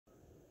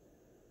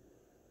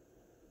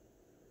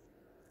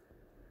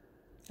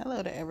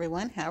Hello to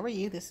everyone. How are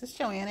you? This is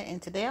Joanna, and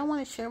today I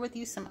want to share with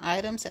you some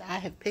items that I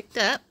have picked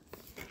up.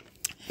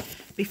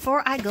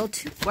 Before I go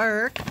to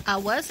work, I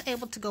was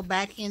able to go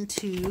back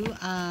into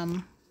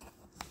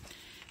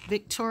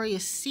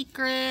Victoria's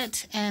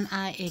Secret, and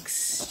I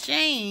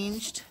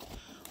exchanged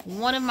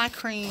one of my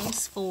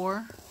creams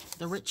for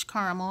the rich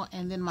caramel,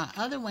 and then my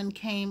other one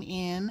came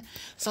in.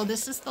 So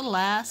this is the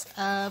last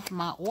of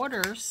my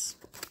orders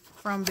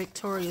from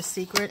Victoria's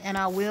Secret, and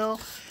I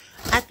will,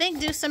 I think,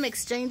 do some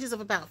exchanges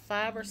of about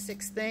 5 or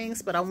 6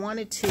 things, but I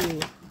wanted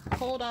to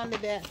hold on to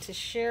that to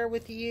share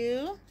with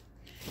you.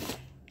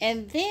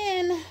 And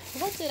then,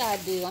 what did I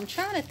do? I'm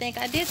trying to think.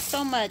 I did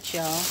so much,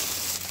 y'all.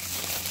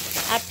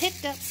 I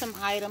picked up some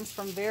items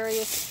from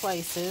various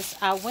places.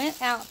 I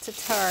went out to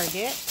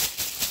Target,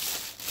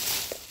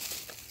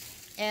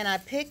 and I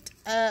picked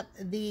up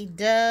the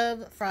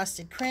Dove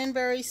Frosted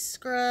Cranberry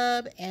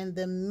Scrub and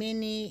the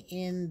mini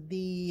in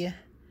the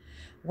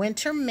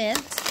Winter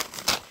Mint.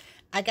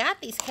 I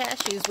got these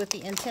cashews with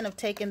the intent of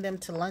taking them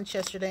to lunch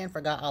yesterday and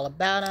forgot all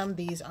about them.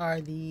 These are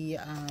the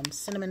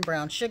cinnamon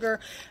brown sugar.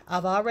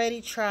 I've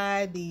already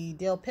tried the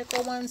dill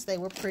pickle ones. They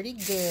were pretty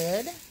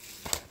good.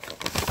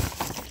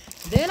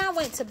 Then I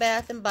went to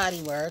Bath and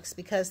Body Works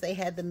because they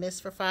had the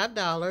mist for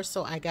 $5.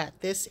 So I got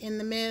this in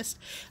the mist.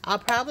 I'll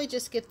probably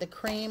just get the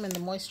cream and the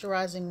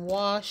moisturizing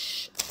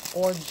wash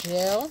or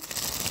gel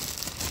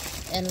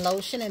and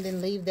lotion, and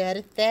then leave that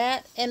at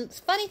that. And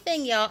funny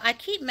thing, y'all, I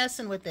keep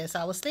messing with this.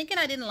 I was thinking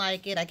I didn't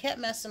like it. I kept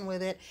messing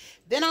with it.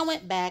 Then I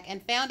went back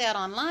and found out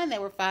online they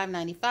were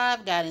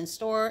 $5.95. Got in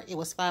store, it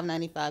was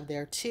 $5.95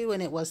 there too,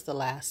 and it was the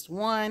last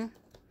one.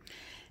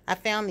 I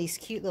found these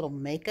cute little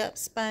makeup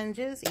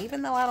sponges,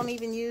 even though I don't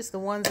even use the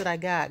ones that I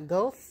got.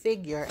 Go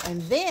figure.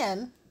 And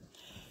then,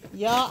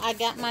 y'all, I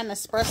got my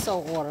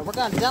Nespresso order. We're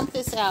going to dump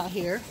this out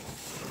here,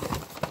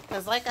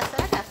 because like I said,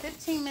 I got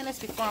 15 minutes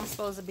before I'm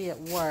supposed to be at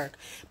work.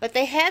 But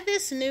they had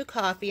this new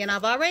coffee, and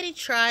I've already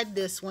tried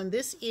this one.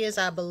 This is,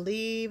 I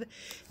believe,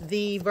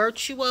 the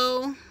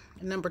Virtuo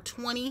number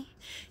 20.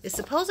 It's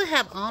supposed to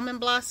have almond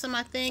blossom,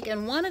 I think.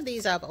 And one of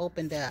these I've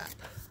opened up.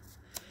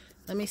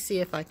 Let me see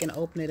if I can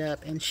open it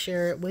up and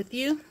share it with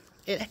you.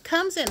 It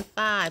comes in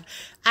 5.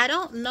 I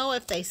don't know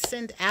if they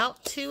send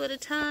out 2 at a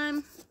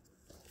time,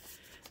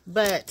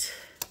 but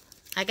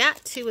I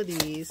got 2 of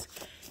these.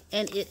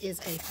 And it is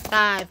a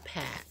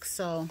 5-pack.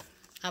 So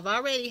I've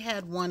already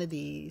had one of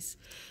these.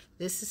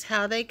 This is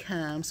how they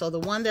come. So the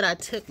one that I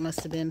took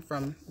must have been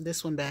from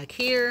this one back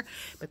here.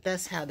 But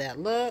that's how that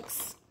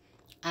looks.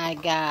 I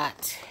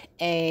got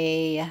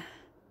a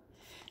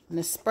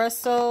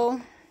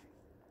Nespresso.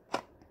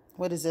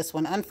 What is this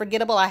one?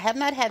 Unforgettable. I have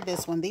not had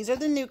this one. These are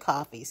the new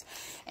coffees.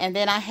 And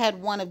then I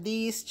had one of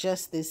these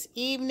just this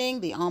evening,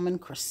 the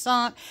almond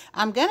croissant.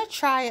 I'm going to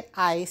try it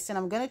iced, and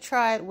I'm going to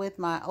try it with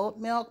my oat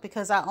milk,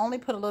 because I only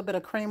put a little bit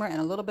of creamer and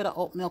a little bit of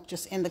oat milk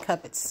just in the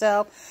cup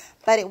itself.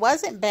 But it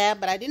wasn't bad,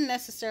 but I didn't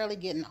necessarily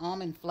get an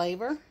almond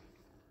flavor.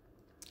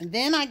 And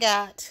then I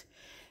got,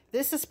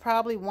 this is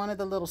probably one of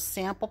the little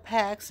sample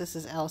packs. This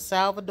is El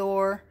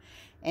Salvador,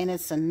 and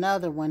it's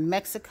another one,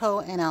 Mexico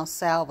and El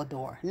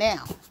Salvador.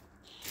 Now,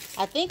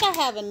 I think I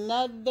have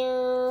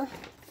another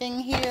thing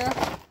here.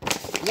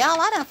 Y'all,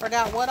 I done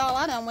forgot what all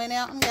I done went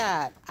out and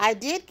got. I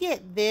did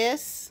get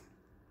this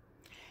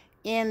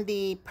in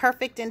the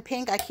Perfect in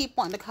Pink. I keep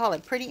wanting to call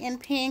it Pretty in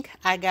Pink.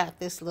 I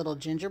got this little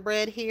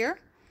gingerbread here.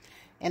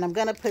 And I'm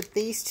going to put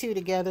these two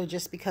together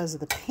just because of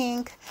the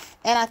pink.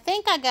 And I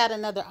think I got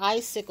another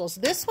icicles.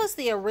 This was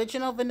the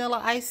original vanilla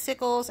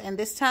icicles, and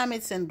this time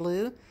it's in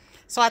blue.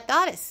 So I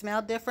thought it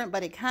smelled different,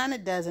 but it kind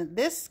of doesn't.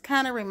 This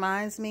kind of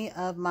reminds me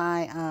of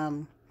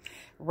my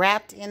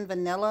wrapped in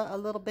vanilla a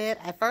little bit.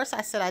 At first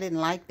I said I didn't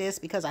like this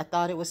because I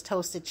thought it was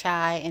toasted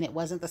chai and it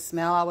wasn't the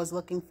smell I was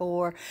looking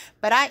for.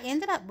 But I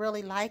ended up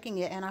really liking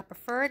it, and I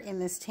prefer it in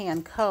this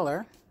tan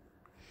color.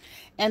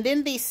 And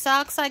then these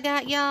socks I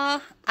got,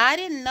 y'all, I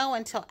didn't know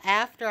until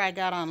after I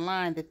got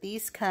online that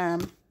these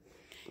come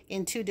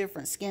in 2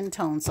 different skin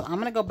tones. So I'm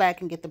going to go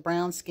back and get the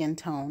brown skin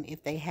tone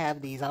if they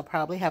have these. I'll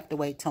probably have to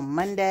wait till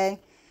Monday.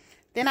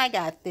 Then I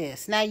got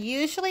this. Now,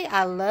 usually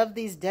I love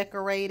these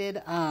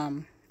decorated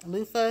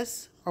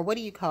loofahs, or what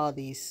do you call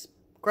these?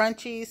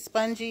 Scrunchies,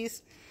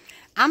 spongies.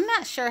 I'm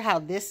not sure how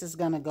this is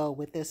going to go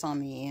with this on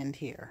the end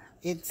here.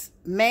 It's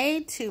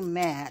made to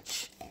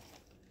match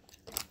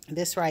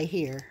this right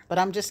here, but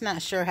I'm just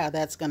not sure how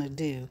that's going to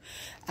do.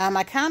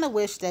 I kind of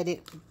wish that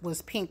it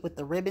was pink with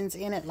the ribbons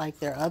in it like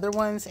their other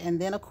ones. And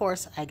then, of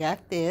course, I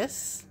got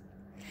this.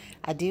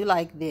 I do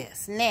like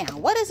this. Now,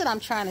 what is it I'm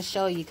trying to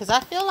show you? Because I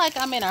feel like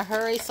I'm in a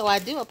hurry, so I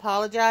do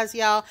apologize,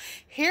 y'all.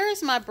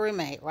 Here's my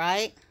Brumate,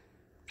 right?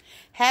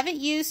 Haven't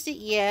used it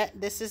yet.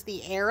 This is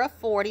the Era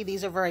 40.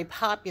 These are very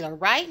popular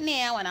right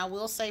now, and I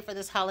will say for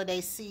this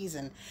holiday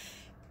season.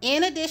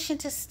 In addition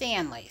to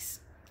Stanley's,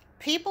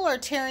 people are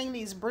tearing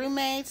these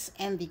Brumates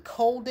and the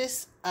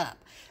Coldest up.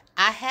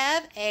 I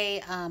have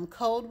a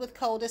code with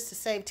Coldest to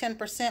save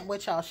 10%,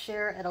 which I'll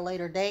share at a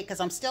later date because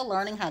I'm still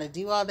learning how to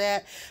do all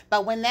that.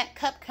 But when that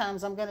cup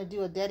comes, I'm going to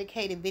do a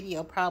dedicated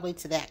video probably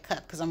to that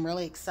cup because I'm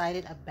really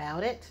excited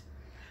about it.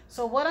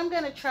 So what I'm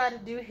going to try to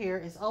do here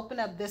is open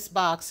up this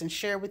box and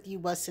share with you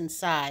what's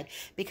inside,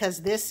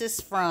 because this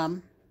is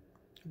from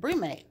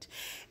Brumate.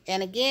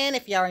 And again,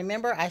 if y'all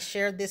remember, I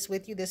shared this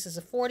with you. This is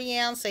a 40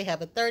 ounce. They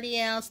have a 30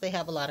 ounce. They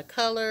have a lot of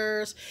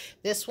colors.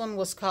 This one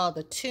was called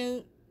the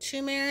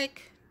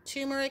turmeric,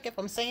 if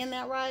I'm saying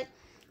that right.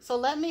 So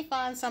let me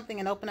find something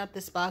and open up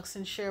this box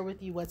and share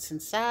with you what's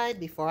inside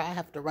before I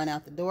have to run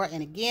out the door.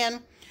 And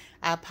again,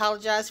 I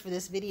apologize for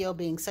this video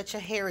being such a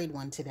harried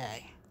one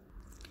today.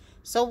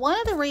 So one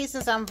of the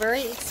reasons I'm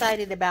very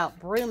excited about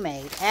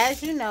Brumate,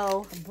 as you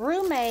know,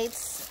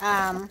 Brumates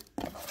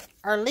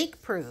are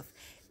leak proof.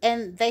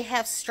 And they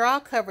have straw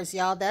covers,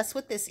 y'all. That's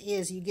what this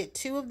is. You get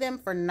 2 of them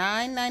for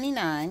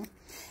 $9.99.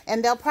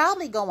 And they'll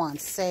probably go on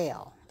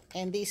sale.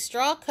 And these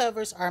straw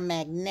covers are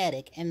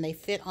magnetic and they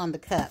fit on the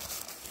cup.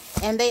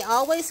 And they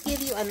always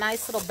give you a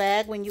nice little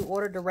bag when you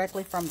order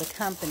directly from the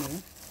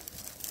company.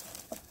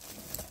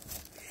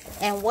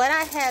 And what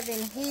I have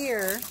in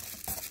here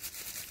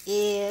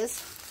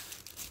is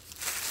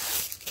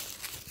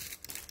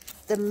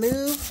the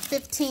Move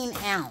 15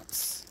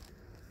 ounce.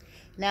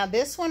 Now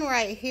this one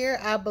right here,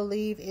 I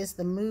believe, is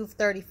the Move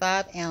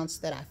 35 ounce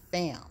that I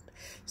found.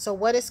 So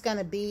what it's going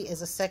to be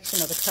is a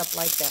section of the cup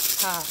like that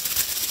top.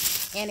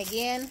 And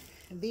again,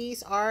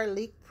 these are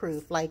leak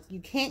proof. Like, you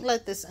can't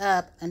let this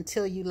up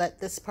until you let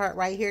this part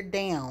right here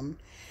down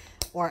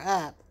or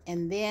up.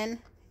 And then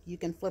you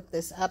can flip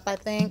this up, I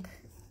think.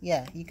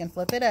 Yeah, you can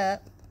flip it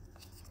up.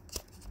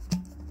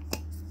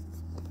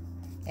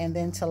 And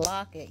then to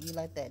lock it, you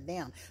let that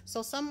down.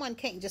 So someone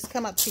can't just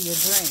come up to your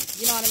drink.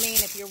 You know what I mean?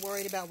 If you're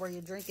worried about where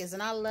your drink is.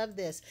 And I love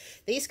this.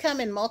 These come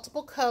in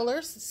multiple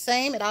colors.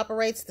 Same. It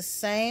operates the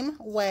same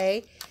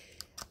way.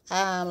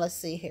 Let's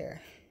see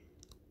here.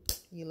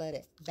 You let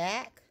it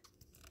back.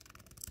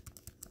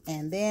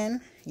 And then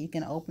you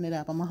can open it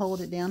up. I'm going to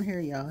hold it down here,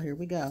 y'all. Here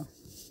we go.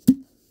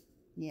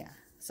 Yeah.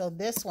 So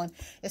this one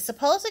is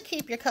supposed to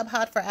keep your cup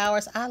hot for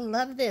hours. I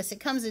love this. It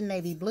comes in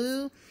navy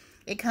blue.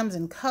 It comes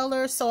in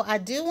color. So I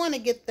do want to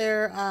get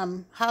their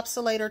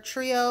Hopsulator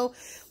Trio,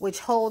 which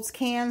holds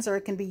cans, or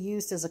it can be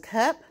used as a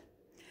cup.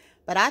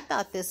 But I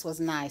thought this was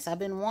nice. I've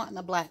been wanting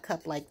a black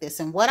cup like this.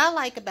 And what I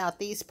like about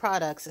these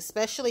products,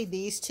 especially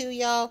these two,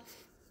 y'all,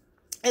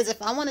 is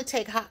if I want to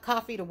take hot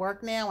coffee to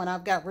work now and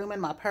I've got room in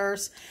my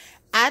purse,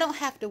 I don't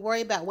have to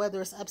worry about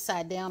whether it's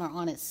upside down or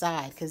on its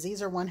side, because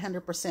these are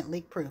 100%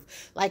 leak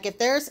proof. Like, if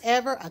there's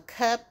ever a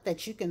cup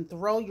that you can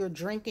throw your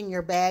drink in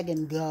your bag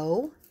and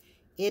go,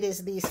 it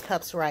is these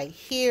cups right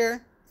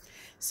here.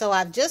 So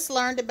I've just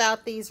learned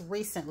about these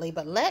recently,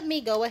 but let me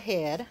go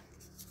ahead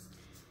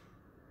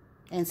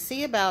and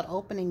see about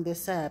opening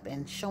this up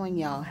and showing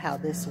y'all how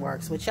this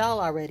works, which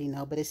y'all already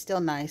know, but it's still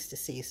nice to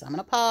see. So I'm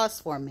going to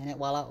pause for a minute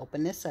while I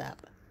open this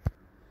up.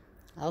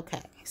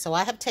 Okay, so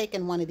I have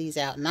taken one of these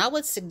out, and I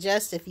would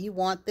suggest if you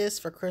want this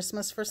for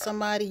Christmas for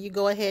somebody, you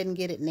go ahead and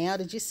get it now.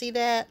 Did you see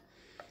that?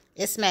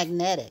 It's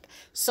magnetic.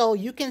 So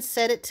you can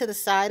set it to the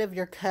side of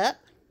your cup.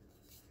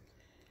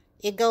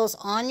 It goes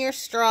on your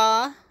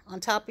straw, on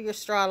top of your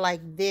straw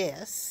like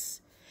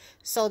this.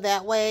 So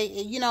that way,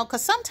 you know,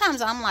 because sometimes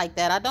I'm like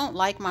that. I don't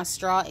like my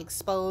straw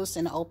exposed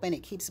and open.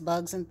 It keeps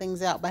bugs and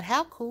things out. But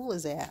how cool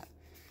is that?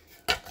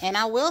 And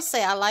I will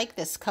say I like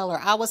this color.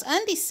 I was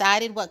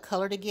undecided what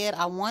color to get.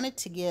 I wanted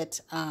to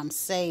get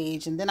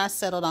sage, and then I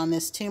settled on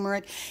this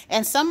turmeric.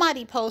 And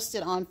somebody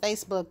posted on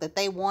Facebook that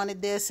they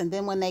wanted this, and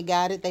then when they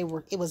got it,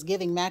 it was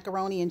giving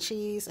macaroni and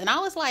cheese. And I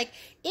was like,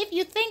 if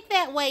you think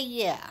that way,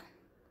 yeah.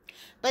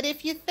 But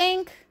if you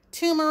think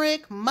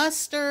turmeric,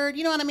 mustard,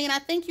 you know what I mean? I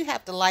think you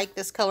have to like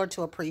this color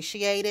to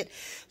appreciate it.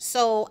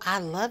 So I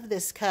love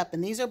this cup,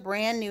 and these are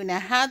brand new. Now,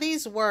 how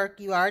these work,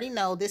 you already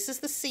know. This is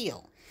the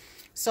seal.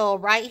 So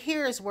right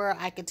here is where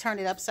I could turn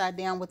it upside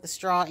down with the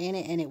straw in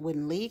it and it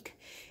wouldn't leak.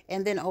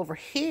 And then over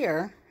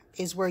here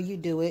is where you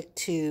do it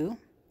to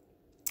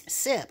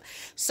sip.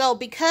 So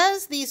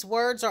because these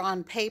words are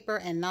on paper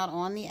and not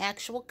on the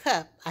actual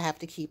cup, I have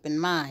to keep in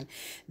mind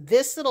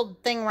this little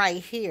thing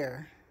right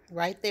here,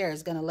 right there,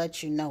 is going to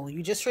let you know.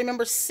 You just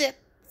remember sip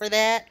for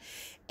that.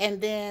 And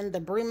then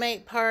the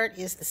Brumate part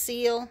is the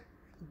seal.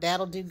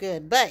 That'll do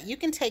good. But you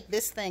can take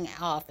this thing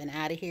off and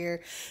out of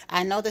here.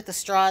 I know that the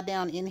straw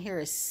down in here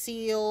is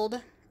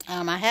sealed.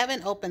 I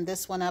haven't opened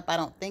this one up, I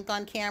don't think,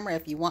 on camera.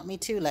 If you want me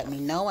to, let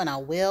me know and I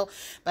will.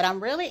 But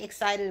I'm really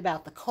excited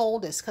about the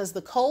coldest, because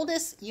the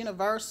coldest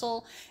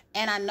universal,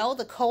 and I know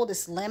the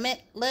coldest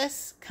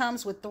limitless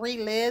comes with 3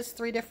 lids,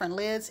 3 different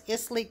lids.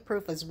 It's leak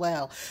proof as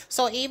well.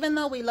 So even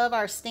though we love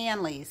our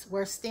Stanleys,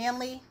 where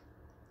Stanley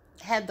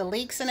had the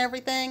leaks and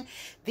everything,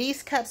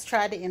 these cups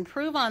tried to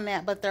improve on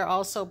that, but they're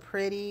also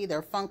pretty,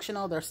 they're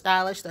functional, they're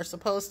stylish, they're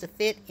supposed to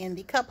fit in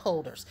the cup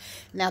holders.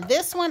 Now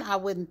this one I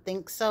wouldn't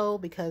think so,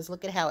 because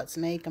look at how it's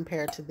made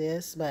compared to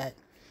this. But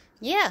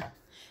yeah,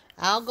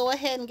 I'll go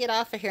ahead and get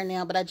off of here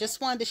now, but I just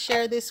wanted to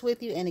share this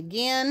with you. And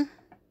again,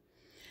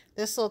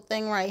 this little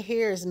thing right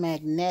here is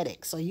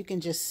magnetic, so you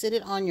can just sit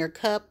it on your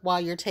cup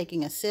while you're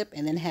taking a sip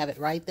and then have it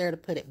right there to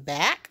put it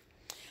back.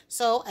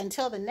 So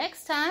until the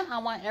next time, I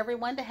want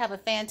everyone to have a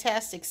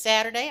fantastic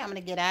Saturday. I'm going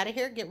to get out of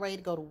here, get ready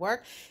to go to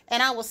work,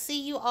 and I will see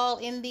you all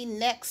in the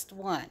next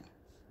one.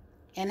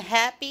 And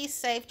happy,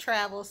 safe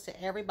travels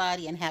to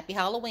everybody, and happy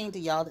Halloween to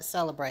y'all that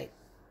celebrate.